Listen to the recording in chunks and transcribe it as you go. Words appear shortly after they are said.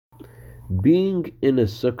Being in a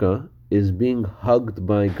sukkah is being hugged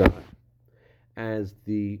by God. As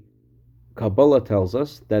the Kabbalah tells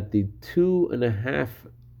us that the 2.5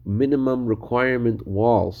 minimum requirement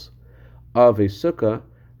walls of a sukkah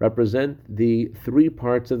represent the 3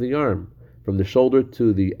 parts of the arm, from the shoulder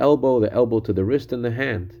to the elbow to the wrist and the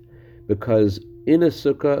hand. Because in a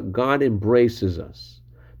sukkah, God embraces us.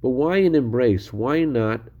 But why an embrace? Why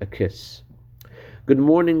not a kiss? Good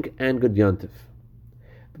morning and good Yontif.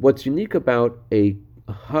 What's unique about a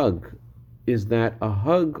hug is that a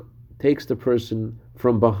hug takes the person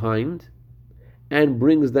from behind and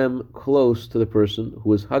brings them close to the person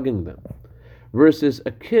who is hugging them. Versus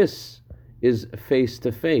a kiss is face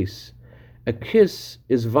to face. A kiss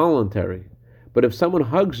is voluntary. But if someone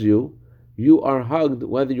hugs you, you are hugged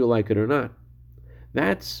whether you like it or not.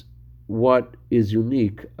 That's what is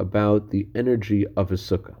unique about the energy of a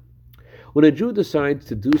sukkah. When a Jew decides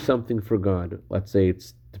to do something for God, let's say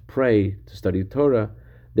it's to pray, to study Torah,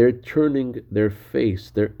 they're turning their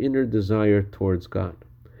face, their inner desire towards God.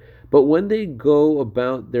 But when they go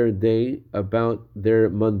about their day, about their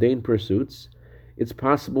mundane pursuits, it's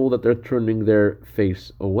possible that they're turning their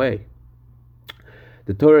face away.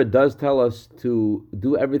 The Torah does tell us to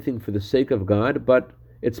do everything for the sake of God, but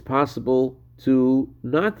it's possible to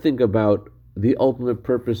not think about the ultimate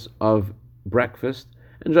purpose of breakfast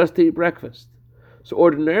and just eat breakfast. So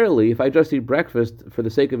ordinarily, if I just eat breakfast for the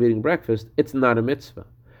sake of eating breakfast, it's not a mitzvah.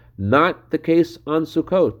 Not the case on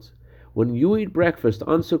Sukkot. When you eat breakfast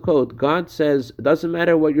on Sukkot, God says, it doesn't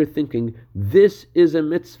matter what you're thinking, this is a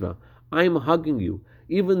mitzvah. I'm hugging you.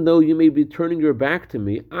 Even though you may be turning your back to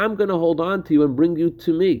me, I'm going to hold on to you and bring you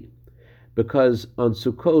to me. Because on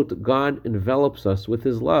Sukkot, God envelops us with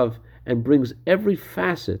His love and brings every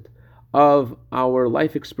facet of our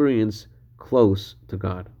life experience close to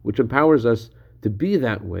God, which empowers us to be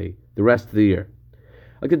that way the rest of the year.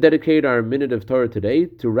 I'd like to dedicate our Minute of Torah today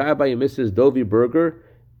to Rabbi and Mrs. Dovi Berger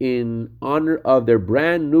in honor of their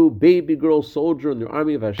brand new baby girl soldier in the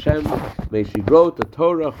army of Hashem. May she grow to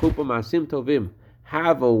Torah, Chuppah, Masim Tovim.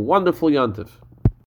 Have a wonderful Yontif.